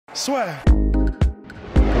Sueur.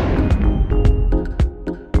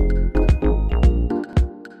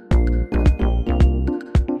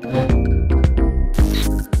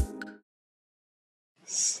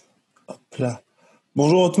 Hop là.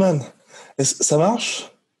 Bonjour Ottman. Ça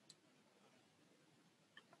marche?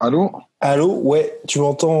 Allô? Allô? Ouais, tu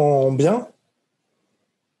m'entends bien?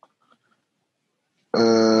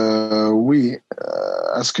 Oui.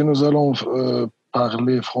 Est-ce que nous allons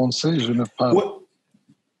parler français? Je ne parle Ouais.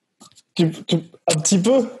 Un petit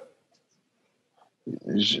peu?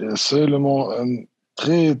 seulement un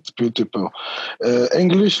très petit peu.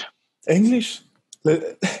 English? English?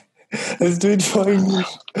 Let's do it for English.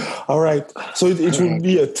 All right. So it will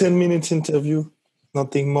be a 10-minute interview.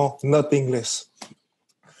 Nothing more, nothing less.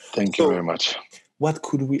 Thank you very much. What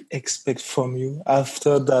could we expect from you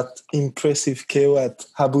after that impressive KO at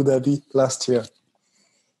Abu Dhabi last year?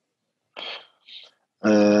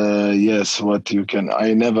 Yes, what you can.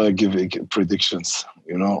 I never give predictions,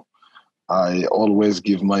 I always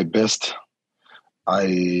give my best.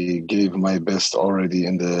 I gave my best already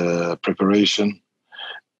in the preparation.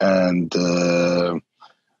 And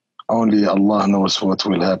only Allah knows what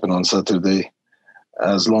will happen on Saturday.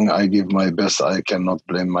 As long as I give my best, I cannot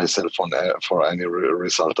blame myself for any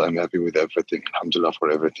result. I'm happy with everything. Alhamdulillah for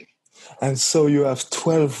everything. And so you have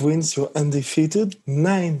 12 wins, you're undefeated,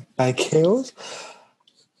 9 by KOs.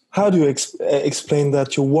 How do you explain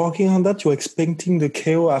that? You're working on that? You're expecting the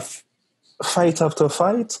KO fight after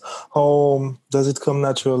fight? Or does it come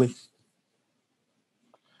naturally?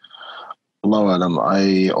 Allahu Alam,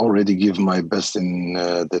 I already give my best in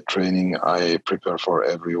the training. I prepare for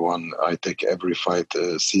everyone. I take every fight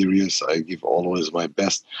serious. I give always my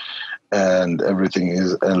best. And everything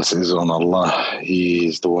else is on Allah. He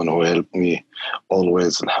is the one who helped me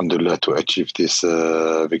always, alhamdulillah, to achieve these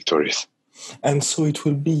victories. And so it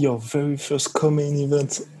will be your very first co-main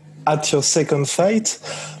event at your second fight.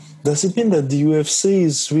 Does it mean that the UFC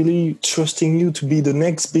is really trusting you to be the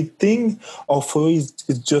next big thing, or for you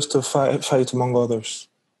it's just a fight among others?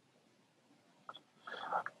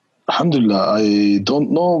 Alhamdulillah, I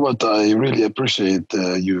don't know, but I really appreciate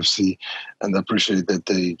UFC and appreciate that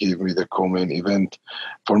they gave me the co-main event.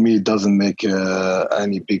 For me, it doesn't make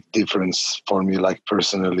any big difference for me, like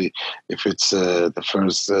personally, if it's the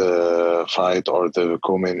first fight or the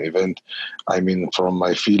co-main event. I mean, from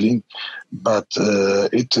my feeling, but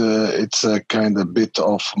it's a kind of bit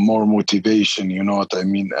of more motivation, you know what I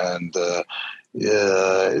mean? And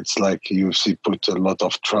it's like UFC put a lot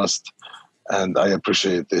of trust. And I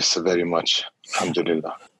appreciate this very much.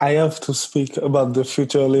 Alhamdulillah. I have to speak about the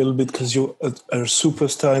future a little bit because you're a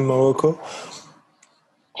superstar in Morocco.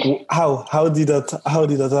 How did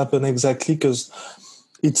that happen exactly? Because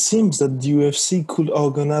it seems that the UFC could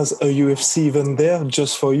organize a UFC event there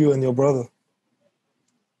just for you and your brother.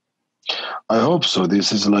 I hope so.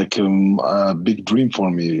 This is like a big dream for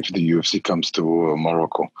me if the UFC comes to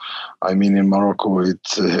Morocco. I mean, in Morocco,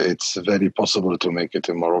 it's very possible to make it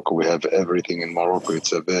in Morocco. We have everything in Morocco.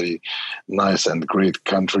 It's a very nice and great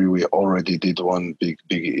country. We already did one big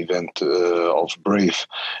event of Brave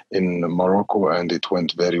in Morocco, and it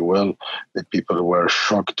went very well. The people were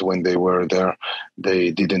shocked when they were there.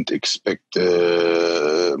 They didn't expect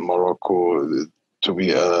Morocco to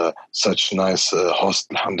be such nice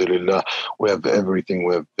host. Alhamdulillah, we have everything.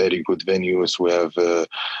 We have very good venues. We have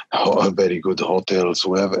very good hotels.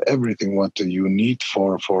 We have everything what you need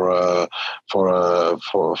for an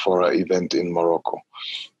event in Morocco.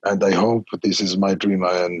 And I hope this is my dream,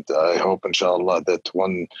 and I hope, inshallah, that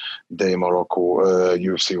one day Morocco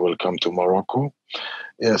UFC will come to Morocco.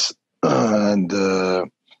 Yes, and.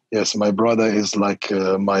 Yes, my brother is like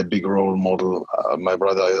my big role model. My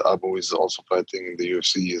brother Abu is also fighting in the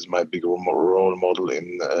UFC. He is my big role model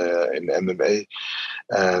in MMA,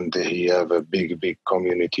 and he have a big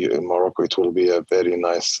community in Morocco. It will be a very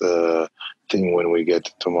nice thing when we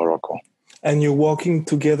get to Morocco. And you're working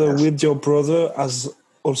together with your brother as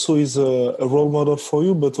also is a role model for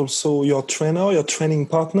you, but also your trainer, your training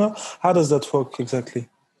partner. How does that work exactly?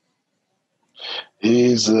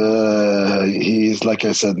 He is, like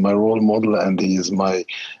I said, my role model, and he is my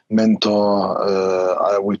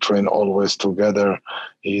mentor. We train always together.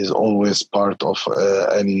 He is always part of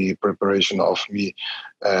any preparation of me,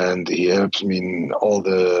 and he helps me in all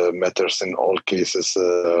the matters, in all cases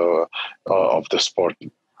of the sport.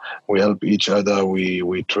 We help each other.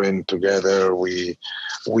 We train together. We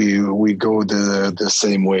go the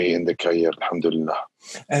same way in the career. Alhamdulillah.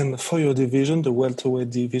 And for your division, the welterweight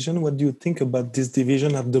division, what do you think about this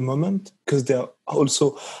division at the moment? Because there are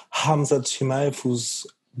also Khamzat Chimaev, who's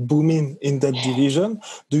booming in that division.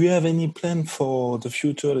 Do you have any plan for the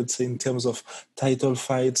future, let's say, in terms of title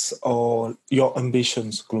fights or your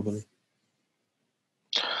ambitions globally?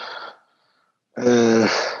 Yeah,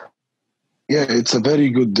 it's a very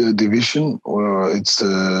good division. It's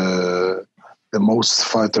the most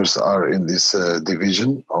fighters are in this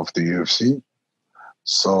division of the UFC.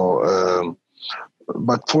 So,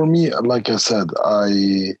 but for me, like I said,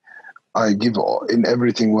 I give in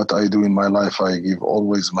everything what I do in my life. I give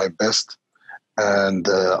always my best, and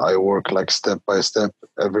I work like step by step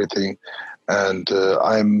everything, and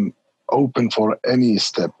I'm open for any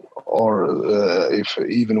step, or if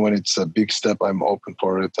even when it's a big step, I'm open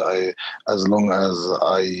for it. As long as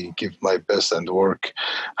I give my best and work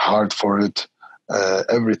hard for it,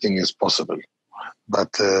 everything is possible.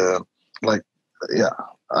 But like, yeah,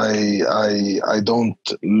 I don't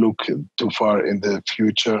look too far in the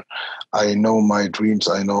future. I know my dreams.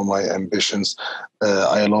 I know my ambitions.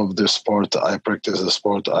 I love the sport. I practice the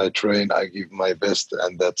sport. I train. I give my best,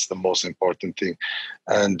 and that's the most important thing.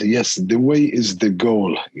 And yes, the way is the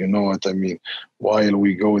goal. You know what I mean? While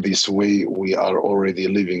we go this way, we are already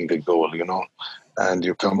living the goal. You know, and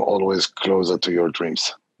you come always closer to your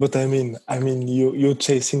dreams. But I mean, you're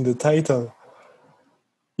chasing the title.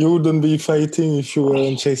 You wouldn't be fighting if you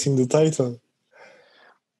weren't chasing the title.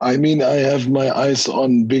 I mean, I have my eyes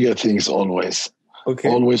on bigger things always. Okay.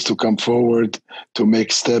 Always to come forward, to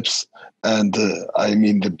make steps. And I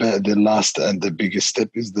mean, the last and the biggest step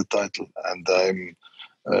is the title. And I'm,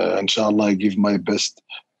 inshallah, I give my best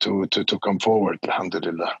to come forward,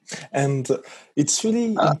 alhamdulillah. And it's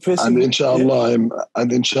really impressive. And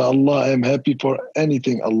inshallah, I'm happy for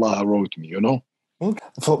anything Allah wrote me, you know. Okay.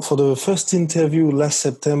 For the first interview last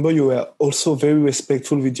September, you were also very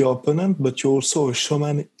respectful with your opponent, but you're also a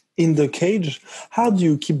showman in the cage. How do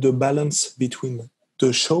you keep the balance between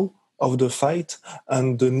the show of the fight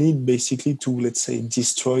and the need basically to, let's say,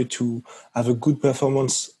 destroy, to have a good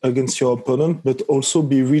performance against your opponent, but also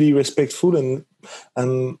be really respectful and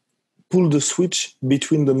pull the switch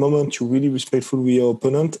between the moment you're really respectful with your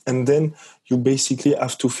opponent and then you basically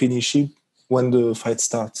have to finish it when the fight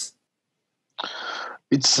starts?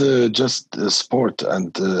 It's just a sport,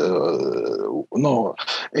 and no,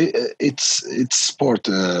 it's sport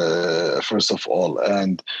first of all,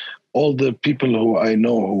 and all the people who I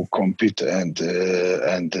know who compete and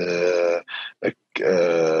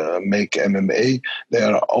make MMA, they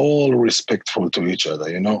are all respectful to each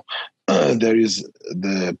other. You know, there is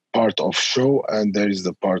the part of show, and there is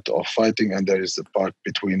the part of fighting, and there is the part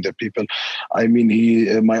between the people. I mean,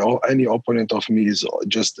 any opponent of me is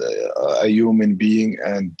just a human being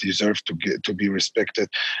and deserves to be respected.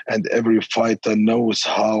 And every fighter knows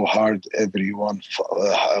how hard everyone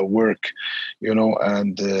work, you know,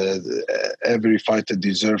 and every fighter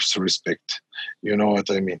deserves respect. You know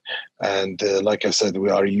what I mean? And like I said, we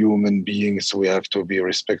are human beings. We have to be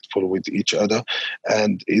respectful with each other.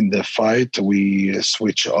 And in the fight, we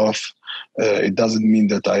switch off. It doesn't mean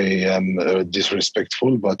that I am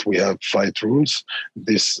disrespectful, but we have fight rules.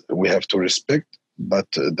 This we have to respect.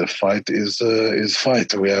 But the fight is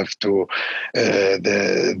fight. We have to.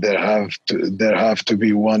 There have to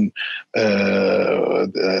be one.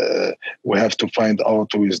 We have to find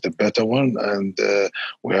out who is the better one, and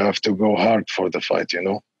we have to go hard for the fight. You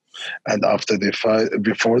know. And after the fight,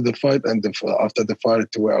 before the fight, and after the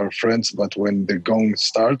fight, we are friends. But when the gong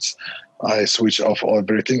starts, I switch off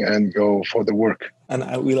everything and go for the work. And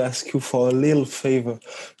I will ask you for a little favor.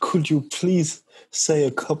 Could you please say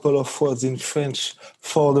a couple of words in French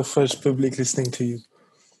for the French public listening to you?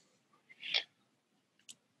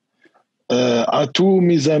 À tous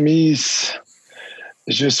mes amis,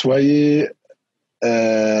 je soyez...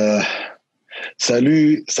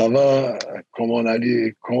 Salut, ça va? Comment on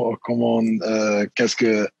allait? Qu'est-ce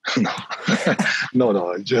que... Non,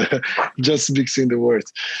 no, just mixing the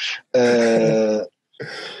words.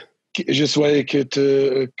 Je souhaite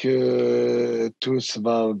que tous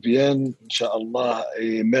va bien, Inch'Allah,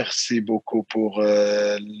 et merci beaucoup pour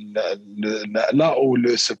là où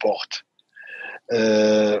le support.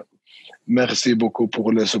 Merci beaucoup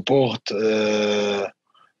pour le support.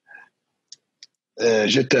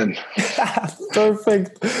 Je t'aime.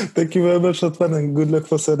 Perfect. Thank you very much, Ottman, and good luck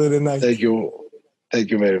for Saturday night. Thank you.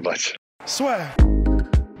 Thank you very much. Sueur.